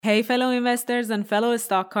Hey, fellow investors and fellow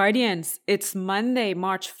stock guardians. It's Monday,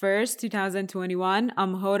 March 1st, 2021.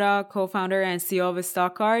 I'm Hoda, co-founder and CEO of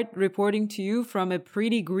StockCard, reporting to you from a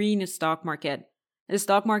pretty green stock market. The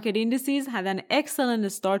stock market indices had an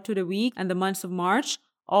excellent start to the week and the month of March.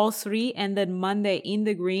 All three ended Monday in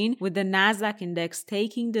the green, with the Nasdaq index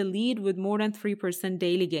taking the lead with more than 3%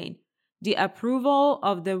 daily gain. The approval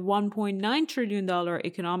of the $1.9 trillion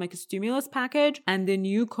economic stimulus package and the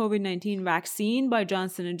new COVID-19 vaccine by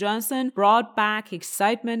Johnson & Johnson brought back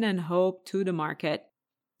excitement and hope to the market.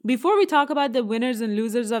 Before we talk about the winners and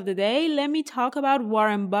losers of the day, let me talk about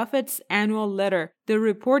Warren Buffett's annual letter. The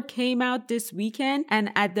report came out this weekend, and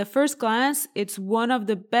at the first glance, it's one of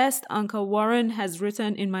the best Uncle Warren has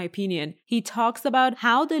written, in my opinion. He talks about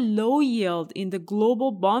how the low yield in the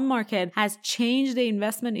global bond market has changed the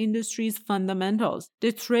investment industry's fundamentals.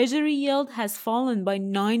 The treasury yield has fallen by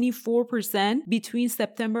 94% between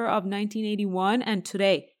September of 1981 and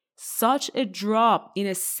today. Such a drop in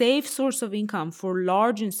a safe source of income for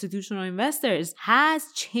large institutional investors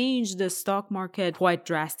has changed the stock market quite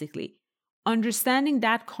drastically. Understanding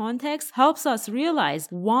that context helps us realize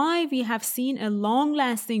why we have seen a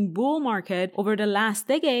long-lasting bull market over the last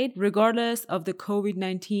decade, regardless of the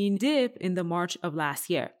COVID-19 dip in the March of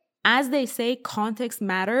last year. As they say, context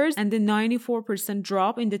matters, and the 94%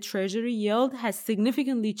 drop in the treasury yield has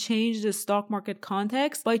significantly changed the stock market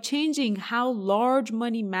context by changing how large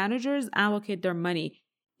money managers allocate their money.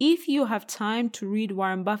 If you have time to read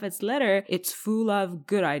Warren Buffett's letter, it's full of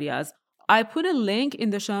good ideas. I put a link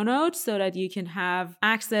in the show notes so that you can have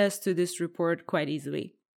access to this report quite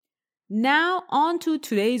easily. Now on to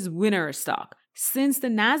today's winner stock. Since the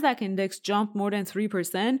Nasdaq index jumped more than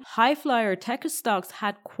 3%, high-flyer tech stocks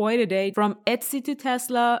had quite a day. From Etsy to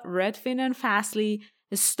Tesla, Redfin and Fastly,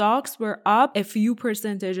 the stocks were up a few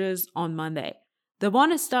percentages on Monday. The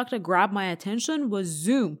one stock that grabbed my attention was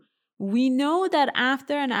Zoom. We know that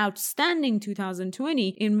after an outstanding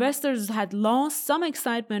 2020, investors had lost some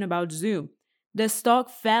excitement about Zoom. The stock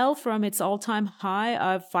fell from its all-time high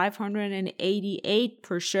of $588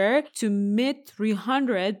 per share to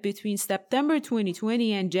mid-300 between September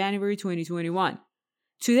 2020 and January 2021.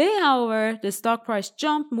 Today, however, the stock price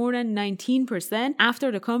jumped more than 19% after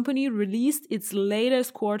the company released its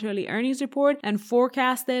latest quarterly earnings report and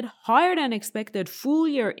forecasted higher than expected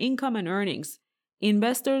full-year income and earnings.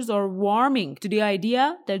 Investors are warming to the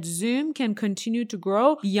idea that Zoom can continue to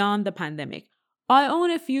grow beyond the pandemic. I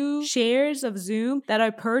own a few shares of Zoom that I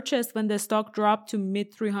purchased when the stock dropped to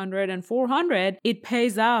mid-300 and 400. It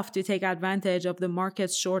pays off to take advantage of the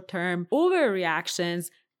market's short-term overreactions,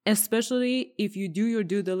 especially if you do your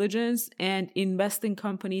due diligence and invest in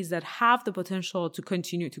companies that have the potential to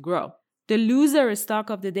continue to grow. The loser stock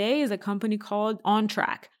of the day is a company called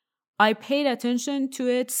OnTrack. I paid attention to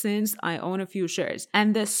it since I own a few shares,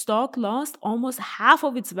 and the stock lost almost half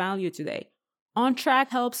of its value today.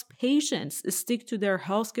 OnTrack helps patients stick to their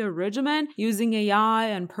healthcare regimen using AI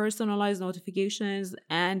and personalized notifications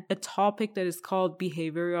and a topic that is called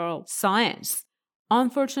behavioral science.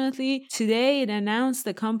 Unfortunately, today it announced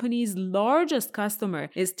the company's largest customer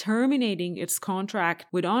is terminating its contract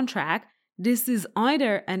with OnTrack. This is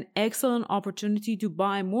either an excellent opportunity to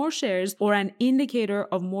buy more shares or an indicator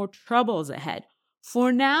of more troubles ahead.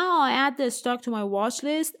 For now, I add the stock to my watch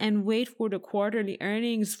list and wait for the quarterly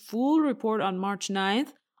earnings full report on March 9th.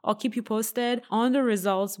 I'll keep you posted on the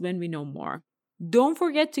results when we know more. Don't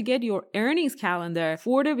forget to get your earnings calendar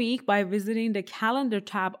for the week by visiting the calendar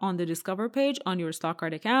tab on the Discover page on your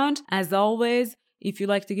StockCard account. As always, if you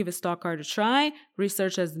like to give a StockCard a try,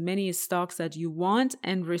 research as many stocks as you want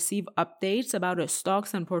and receive updates about the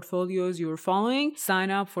stocks and portfolios you're following,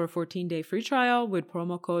 sign up for a 14-day free trial with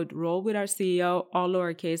promo code ROLLWITHOURCEO, all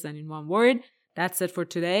lowercase and in one word. That's it for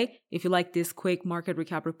today. If you like this quick market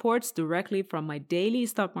recap reports directly from my daily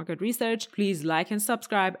stock market research, please like and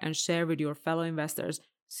subscribe and share with your fellow investors.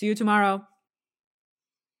 See you tomorrow.